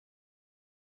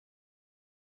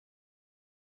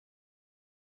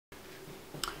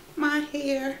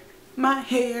my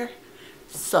hair.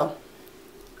 So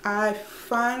I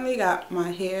finally got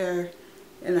my hair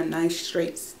in a nice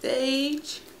straight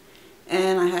stage,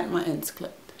 and I had my ends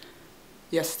clipped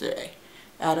yesterday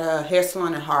at a hair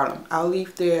salon in Harlem. I'll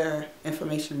leave their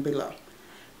information below.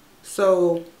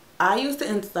 So I used the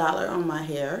Instyler on my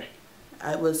hair.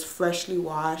 I was freshly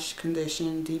washed,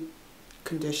 conditioned, deep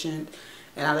conditioned,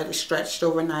 and I let it stretch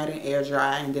overnight and air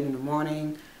dry, and then in the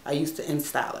morning I used the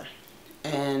Instyler.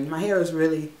 And my hair is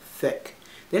really thick.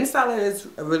 The Instyler is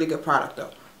a really good product though,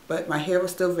 but my hair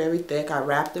was still very thick. I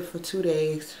wrapped it for 2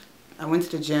 days. I went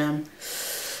to the gym,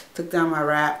 took down my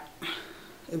wrap.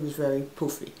 It was very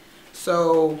poofy.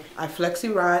 So I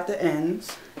flexi ride the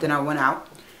ends, then I went out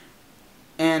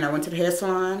and I went to the hair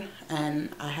salon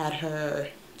and I had her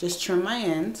just trim my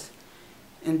ends,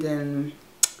 and then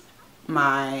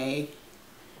my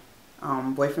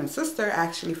boyfriend's sister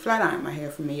actually flat ironed my hair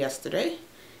for me yesterday,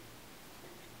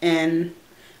 and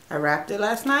I wrapped it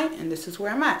last night, and this is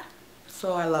where I'm at.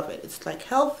 So I love it. It's like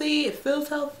healthy, it feels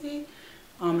healthy.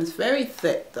 It's very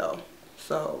thick though,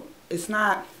 so it's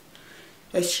not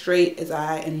as straight as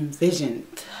I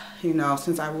envisioned. You know,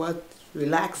 since I was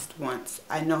relaxed once,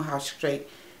 I know how straight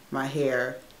my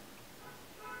hair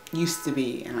used to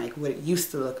be and like what it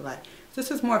used to look like. This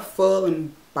is more full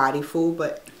and bodyful,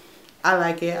 but I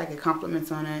like it. I get compliments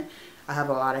on it. I have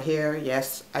a lot of hair.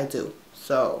 Yes, I do.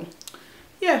 So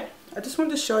yeah, I just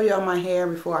wanted to show y'all my hair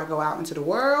before I go out into the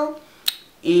world.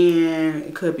 And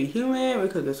it could be humid, we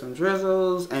could get some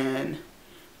drizzles, and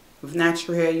with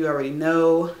natural hair, you already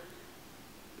know,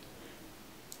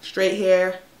 straight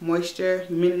hair, moisture,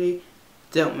 humidity,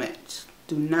 don't mix.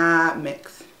 Do not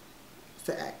mix. It's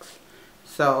an X.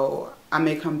 So I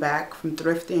may come back from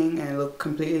thrifting and look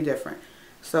completely different.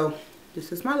 So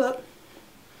this is my look.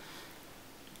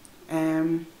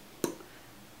 And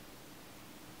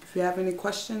if you have any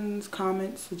questions,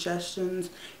 comments, suggestions,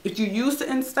 if you use the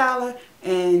Instyler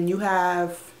and you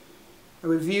have a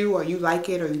review, or you like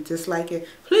it or you dislike it,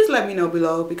 please let me know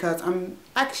below, because I'm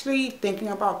actually thinking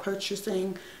about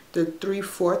purchasing the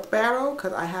 3/4 barrel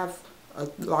because I have a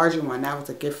larger one. That was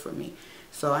a gift for me.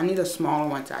 So I need a smaller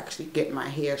one to actually get my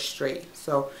hair straight.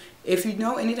 So if you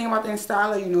know anything about the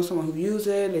Instyler, you know someone who uses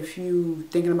it, if you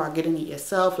thinking about getting it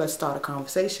yourself, let's start a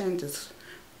conversation. Just,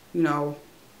 you know,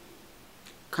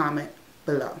 comment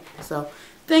below. So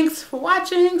thanks for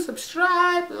watching.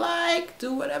 Subscribe, like,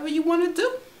 do whatever you want to do.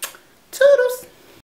 Toodles.